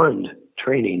beyond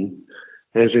training.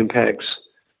 It has impacts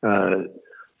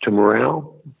to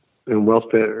morale and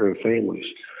welfare of families.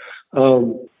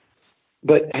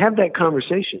 But have that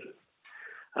conversation.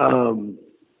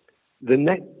 The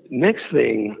next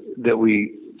thing that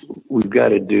we've got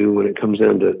to do when it comes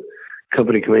down to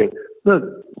company command, look,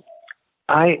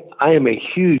 I am a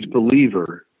huge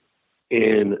believer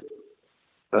in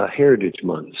heritage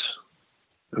months.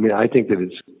 I mean, I think that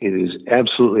it is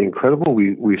absolutely incredible.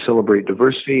 We celebrate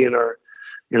diversity in our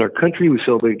country. We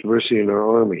celebrate diversity in our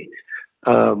Army.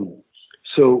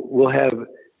 So we'll have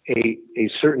a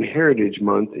certain heritage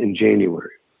month in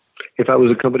January. If I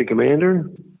was a company commander,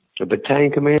 a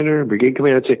battalion commander, a brigade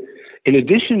commander, I'd say, in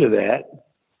addition to that,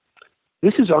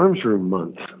 this is Arms Room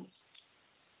Month.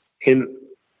 In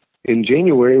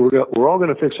January, we're all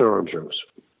going to fix our arms rooms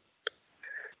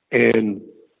and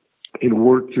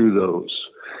work through those.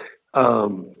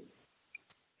 And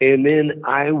then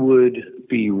I would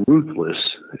be ruthless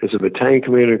as a battalion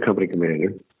commander, company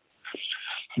commander,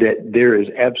 that there is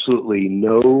absolutely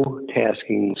no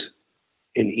taskings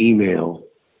in email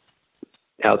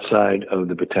outside of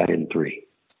the Battalion 3.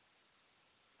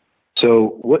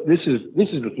 So what this is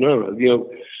the phenomenon.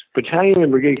 Battalion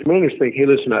and brigade commanders think, hey,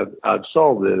 listen, I've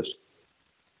solved this.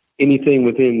 Anything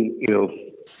within,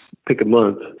 pick a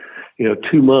month,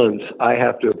 2 months, I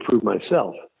have to approve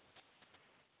myself.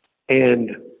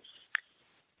 And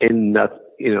not,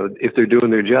 if they're doing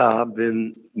their job,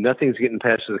 then nothing's getting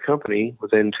passed to the company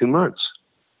within 2 months.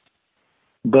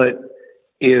 But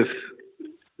if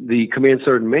the command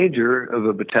sergeant major of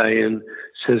a battalion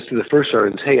says to the first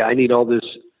sergeants, hey, I need all this,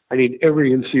 I need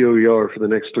every NCOER for the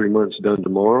next 3 months done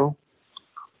tomorrow.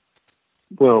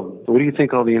 Well, what do you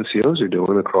think all the NCOs are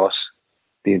doing across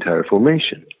the entire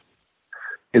formation?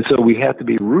 And so we have to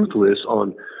be ruthless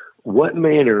on what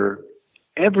manner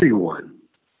everyone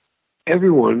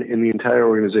in the entire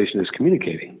organization is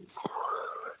communicating.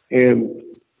 And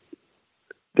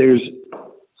there's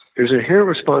an inherent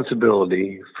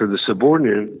responsibility for the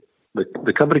subordinate,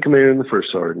 the company commander and the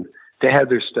first sergeant, to have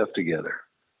their stuff together,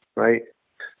 right?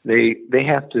 They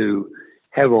have to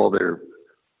have all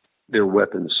their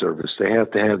weapons serviced. They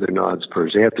have to have their nods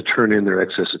purged. They have to turn in their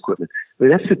excess equipment. I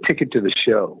mean, that's the ticket to the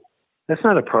show. That's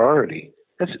not a priority.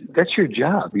 That's your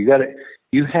job.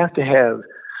 You have to have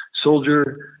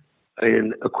soldier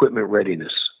and equipment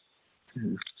readiness.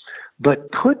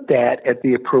 But put that at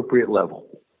the appropriate level.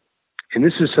 And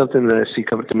this is something that I see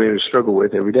company commanders struggle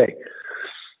with every day.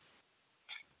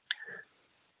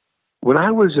 When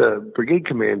I was a brigade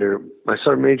commander, my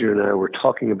sergeant major and I were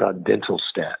talking about dental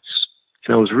stats.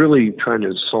 And I was really trying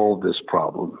to solve this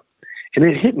problem. And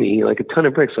it hit me like a ton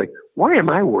of bricks. Like, why am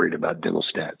I worried about dental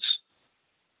stats?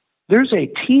 There's a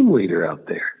team leader out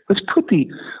there. Let's put the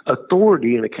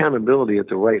authority and accountability at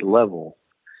the right level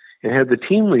and have the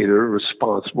team leader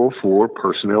responsible for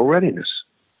personnel readiness.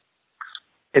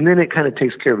 And then it kind of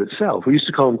takes care of itself. We used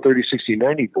to call them 30, 60,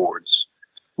 90 boards,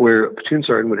 where a platoon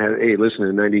sergeant would have, hey, listen,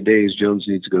 in 90 days, Jones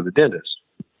needs to go to the dentist.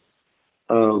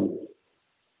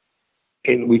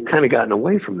 And we've kind of gotten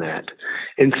away from that.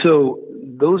 And so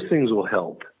those things will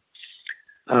help.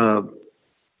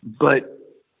 But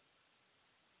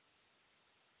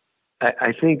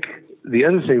I think the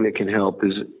other thing that can help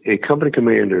is a company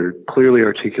commander clearly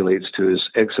articulates to his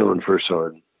XO and first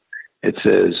sergeant. It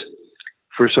says,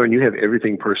 first sergeant, you have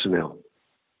everything personnel.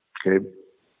 Okay?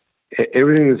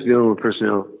 Everything that's dealing with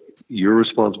personnel, you're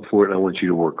responsible for it, and I want you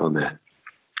to work on that.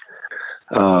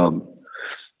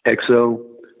 XO,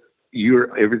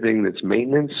 you're everything that's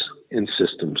maintenance and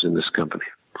systems in this company.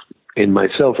 And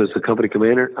myself, as the company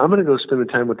commander, I'm going to go spend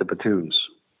the time with the platoons.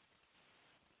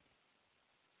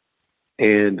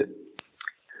 And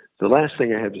the last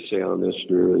thing I have to say on this,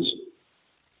 Drew, is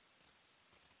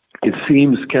it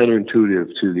seems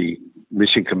counterintuitive to the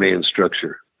mission command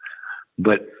structure,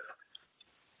 but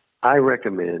I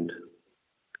recommend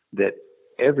that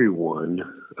everyone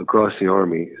across the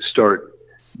Army start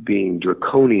being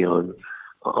draconian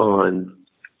on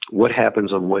what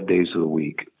happens on what days of the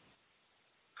week.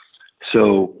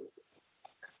 So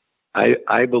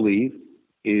I believe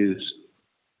is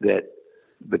that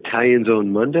battalions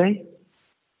own Monday,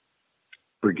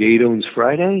 brigade owns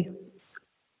Friday,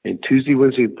 and Tuesday,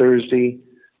 Wednesday, and Thursday,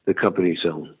 the company's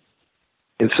own.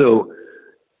 And so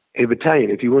a battalion,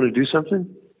 if you want to do something,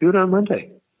 do it on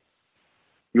Monday.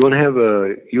 You want to have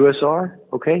a USR?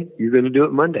 Okay, you're going to do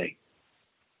it Monday.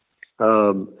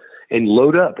 And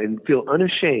load up and feel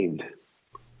unashamed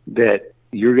that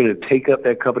you're going to take up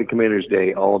that company commander's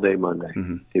day all day Monday,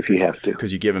 if you have to.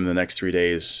 Because you give him the next 3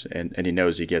 days, and he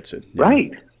knows he gets it. Yeah.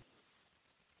 Right.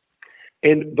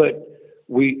 But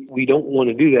we don't want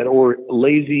to do that. Or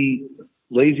lazy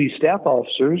staff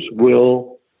officers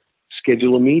will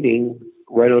schedule a meeting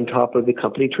right on top of the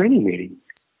company training meeting.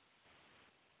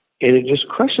 And it just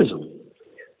crushes them.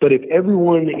 But if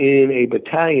everyone in a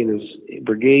battalion,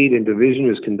 brigade and division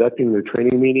is conducting their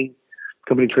training meeting,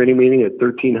 company training meeting at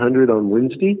 1300 on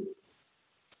Wednesday,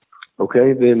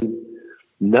 okay, then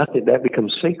nothing, that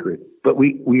becomes sacred. But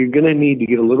we're going to need to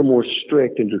get a little more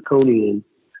strict and draconian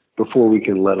before we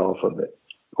can let off of it,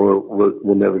 or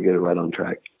we'll never get it right on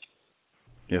track.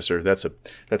 Yes, sir.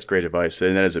 That's great advice,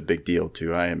 and that is a big deal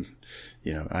too. I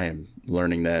am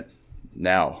learning that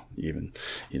now, even,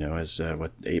 as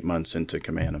 8 months into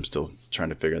command, I'm still trying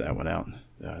to figure that one out.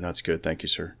 That's good. Thank you,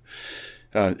 sir.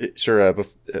 Sir,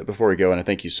 before we go, and I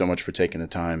thank you so much for taking the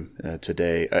time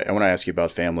today, I want to ask you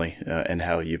about family and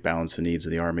how you've balanced the needs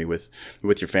of the Army with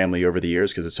your family over the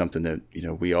years, because it's something that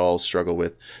we all struggle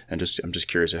with, and I'm just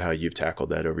curious of how you've tackled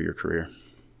that over your career.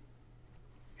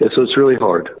 Yeah, so it's really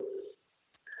hard.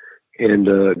 And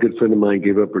a good friend of mine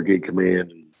gave up brigade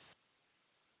command and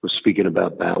was speaking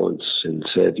about balance and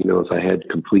said, if I had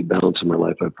complete balance in my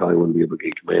life, I probably wouldn't be a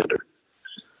brigade commander.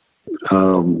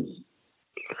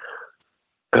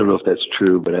 I don't know if that's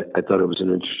true, but I thought it was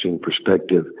an interesting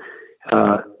perspective.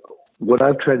 What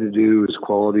I've tried to do is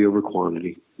quality over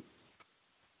quantity.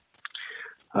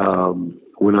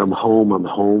 When I'm home, I'm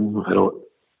home.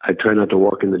 I try not to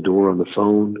walk in the door on the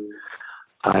phone.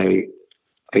 I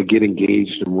get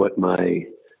engaged in what I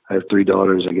have 3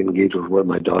 daughters. I get engaged with what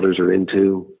my daughters are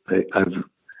into.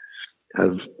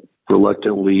 I've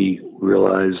reluctantly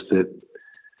realized that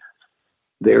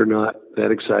they're not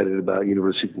that excited about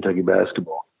University of Kentucky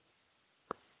basketball,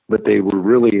 but they were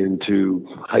really into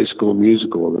High School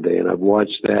Musical the other day, and I've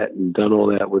watched that and done all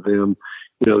that with them.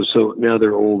 So now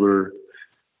they're older,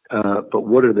 but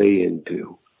what are they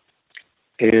into?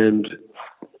 And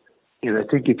I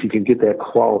think if you can get that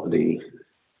quality,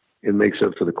 it makes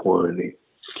up for the quantity.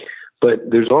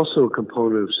 But there's also a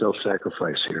component of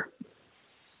self-sacrifice here.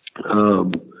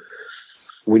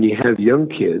 When you have young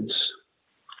kids,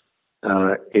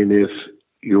 and if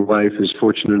your wife is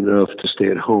fortunate enough to stay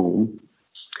at home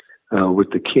with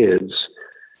the kids,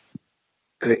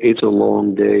 it's a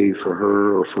long day for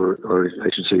her, or I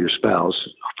should say your spouse,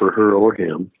 for her or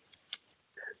him.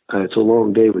 It's a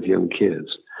long day with young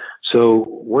kids. So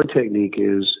one technique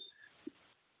is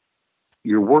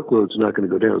your workload's not going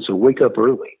to go down. So wake up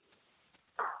early.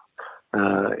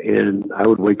 And I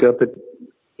would wake up at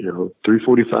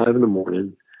 3:45 in the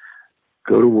morning,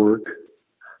 go to work,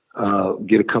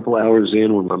 get a couple hours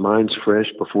in when my mind's fresh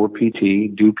before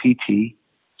PT, do PT.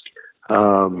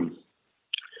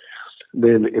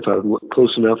 Then if I'm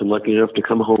close enough and lucky enough to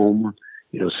come home,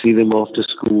 see them off to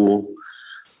school,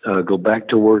 go back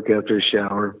to work after a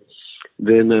shower,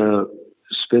 then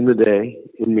spend the day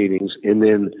in meetings. And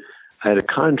then I had a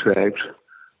contract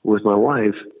with my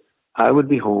wife. I would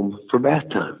be home for bath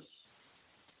time.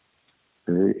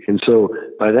 And so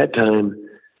by that time,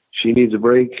 she needs a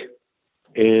break,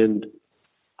 and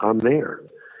I'm there.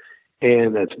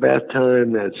 And that's bath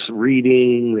time, that's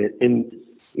reading, and,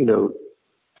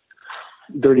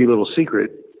 dirty little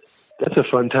secret, that's a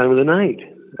fun time of the night.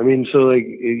 I mean, so like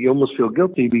you almost feel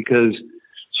guilty because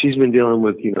she's been dealing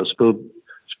with,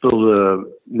 spilled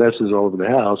messes all over the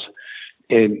house,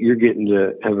 and you're getting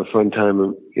to have a fun time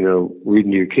of,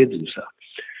 reading to your kids and stuff.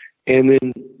 And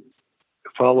then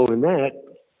following that,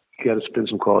 you got to spend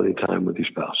some quality time with your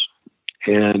spouse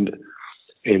and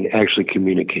actually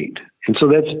communicate. And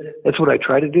so that's what I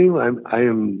try to do. I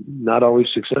am not always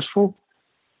successful.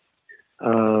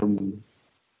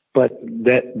 But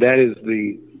that is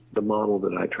the model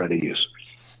that I try to use.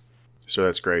 So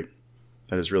that's great.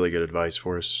 That is really good advice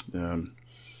for us.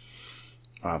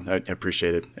 I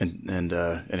appreciate it. And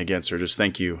again, sir, just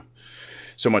thank you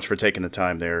so much for taking the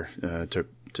time there to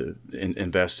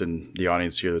invest in the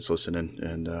audience here that's listening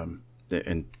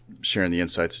and sharing the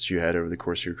insights that you had over the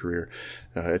course of your career.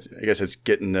 I guess it's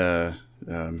getting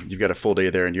you've got a full day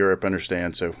there in Europe,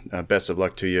 understand. So best of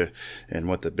luck to you and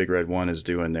what the Big Red One is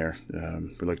doing there.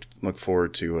 We look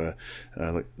forward to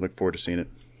seeing it.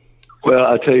 Well,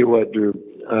 I'll tell you what, Drew.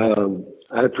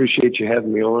 I appreciate you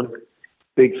having me on.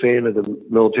 Big fan of the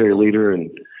military leader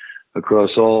and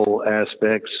across all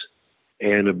aspects,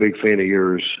 and a big fan of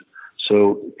yours.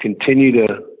 So continue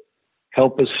to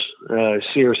help us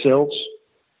see ourselves.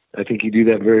 I think you do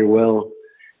that very well.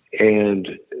 And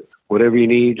whatever you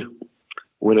need,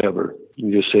 whenever,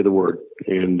 you just say the word.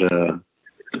 And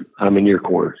I'm in your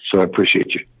corner. So I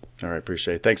appreciate you. All right.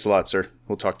 Appreciate it. Thanks a lot, sir.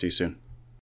 We'll talk to you soon.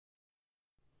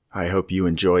 I hope you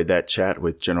enjoyed that chat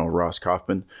with General Ross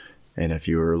Coffman. And if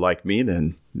you were like me,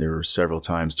 then there were several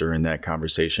times during that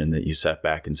conversation that you sat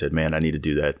back and said, man, I need to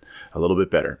do that a little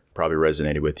bit better. Probably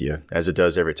resonated with you, as it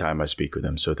does every time I speak with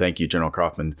him. So thank you, General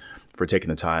Coffman, for taking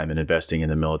the time and investing in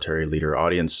the military leader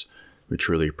audience. We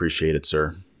truly appreciate it,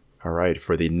 sir. All right.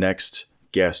 For the next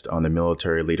guest on the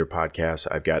Military Leader Podcast,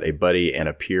 I've got a buddy and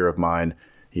a peer of mine.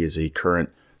 He is a current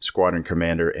squadron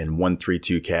commander in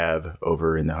 132 Cav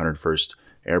over in the 101st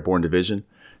Airborne Division.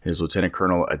 His Lieutenant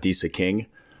Colonel Adisa King.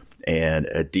 And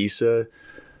Adisa,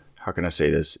 how can I say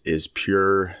this, is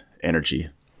pure energy.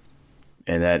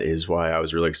 And that is why I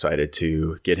was really excited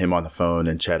to get him on the phone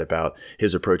and chat about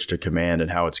his approach to command and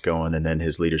how it's going, and then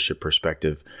his leadership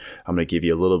perspective. I'm going to give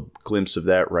you a little glimpse of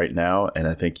that right now, and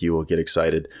I think you will get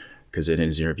excited because in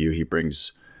his interview he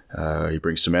brings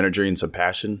some energy and some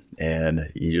passion,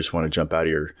 and you just want to jump out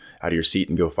of your seat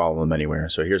and go follow him anywhere.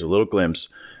 So here's a little glimpse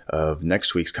of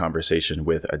next week's conversation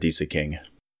with Adisa King.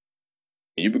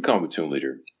 When you become a platoon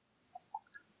leader,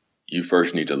 you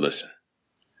first need to listen.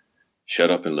 Shut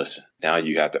up and listen. Now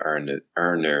you have to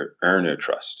earn their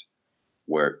trust,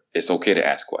 where it's okay to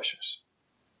ask questions.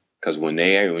 Because when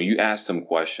you ask them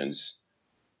questions,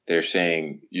 you're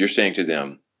saying to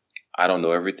them, I don't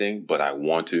know everything, but I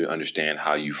want to understand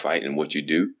how you fight and what you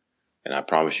do. And I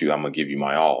promise you, I'm going to give you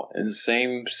my all. And it's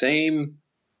the same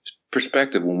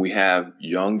perspective when we have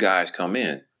young guys come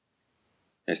in.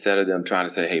 Instead of them trying to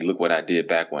say, hey, look what I did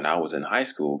back when I was in high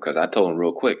school. Because I told them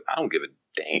real quick, I don't give a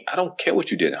dang. I don't care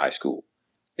what you did in high school.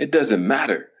 It doesn't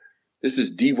matter. This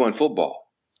is D1 football.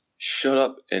 Shut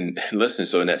up and listen.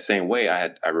 So in that same way,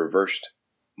 I reversed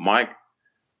my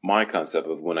concept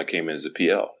of when I came in as a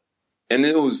PL. And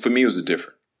for me, it was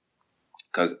different.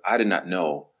 Because I did not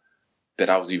know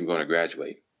that I was even going to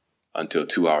graduate until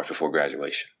 2 hours before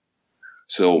graduation.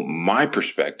 So my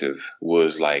perspective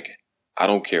was like, I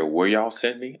don't care where y'all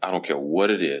send me. I don't care what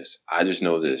it is. I just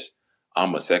know this.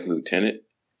 I'm a second lieutenant,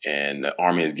 and the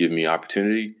Army has given me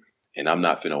opportunity, and I'm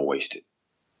not finna waste it.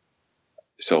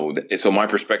 So my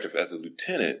perspective as a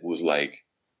lieutenant was like,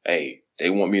 hey, they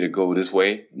want me to go this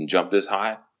way and jump this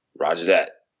high. Roger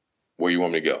that. Where you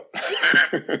want me to go?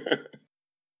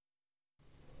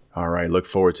 All right. Look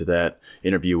forward to that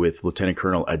interview with Lieutenant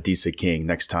Colonel Adisa King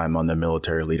next time on the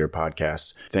Military Leader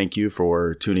Podcast. Thank you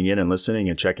for tuning in and listening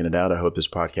and checking it out. I hope this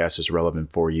podcast is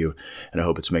relevant for you, and I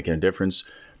hope it's making a difference.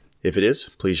 If it is,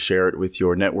 please share it with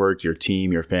your network, your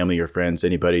team, your family, your friends,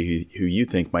 anybody who you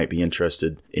think might be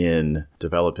interested in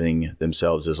developing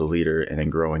themselves as a leader and then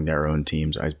growing their own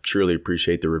teams. I truly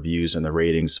appreciate the reviews and the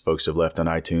ratings folks have left on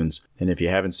iTunes. And if you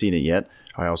haven't seen it yet,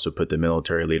 I also put the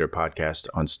Military Leader podcast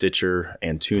on Stitcher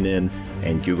and TuneIn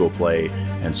and Google Play,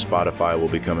 and Spotify will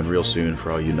be coming real soon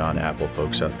for all you non-Apple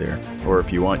folks out there. Or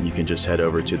if you want, you can just head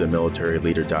over to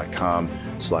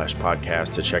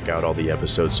themilitaryleader.com/podcast to check out all the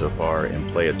episodes so far and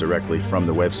play it directly from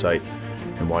the website.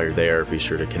 And while you're there, be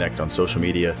sure to connect on social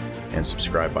media and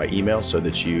subscribe by email so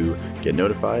that you get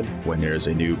notified when there is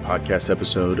a new podcast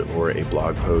episode or a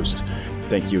blog post.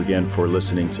 Thank you again for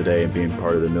listening today and being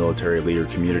part of the Military Leader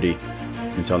community.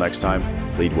 Until next time,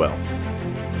 lead well.